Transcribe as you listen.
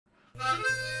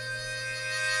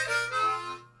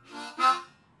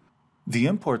The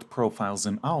import profiles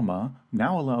in Alma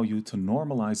now allow you to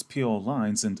normalize PO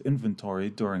lines and inventory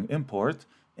during import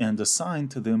and assign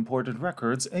to the imported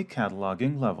records a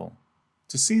cataloging level.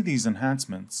 To see these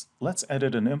enhancements, let's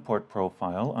edit an import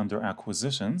profile under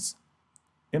Acquisitions,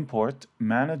 Import,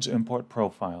 Manage Import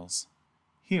Profiles.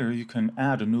 Here you can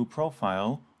add a new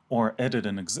profile or edit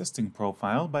an existing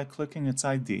profile by clicking its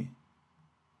ID.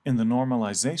 In the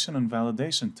Normalization and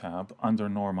Validation tab under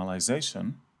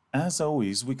Normalization, as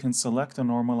always, we can select a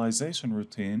normalization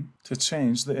routine to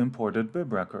change the imported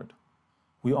bib record.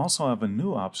 We also have a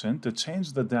new option to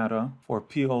change the data for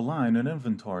PO line and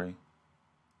inventory.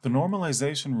 The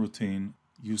normalization routine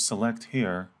you select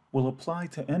here will apply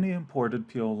to any imported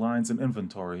PO lines and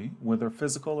inventory, whether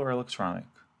physical or electronic.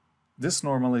 This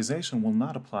normalization will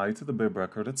not apply to the bib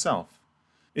record itself.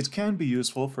 It can be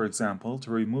useful, for example, to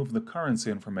remove the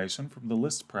currency information from the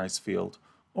list price field,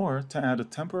 or to add a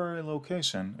temporary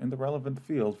location in the relevant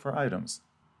field for items.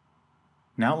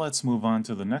 Now let's move on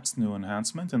to the next new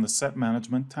enhancement in the Set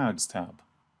Management Tags tab.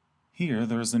 Here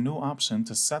there is a new option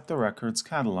to set the record's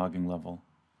cataloging level.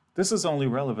 This is only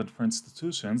relevant for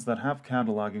institutions that have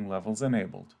cataloging levels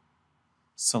enabled.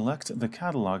 Select the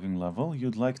cataloging level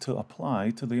you'd like to apply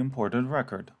to the imported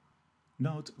record.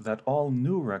 Note that all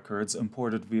new records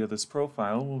imported via this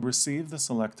profile will receive the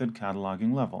selected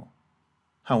cataloging level.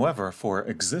 However, for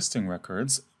existing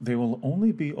records, they will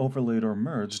only be overlaid or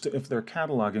merged if their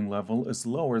cataloging level is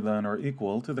lower than or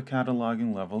equal to the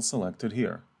cataloging level selected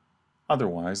here.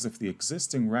 Otherwise, if the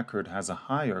existing record has a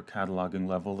higher cataloging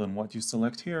level than what you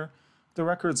select here, the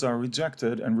records are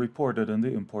rejected and reported in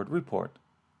the import report.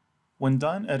 When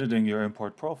done editing your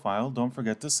import profile, don't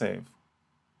forget to save.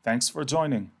 Thanks for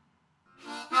joining.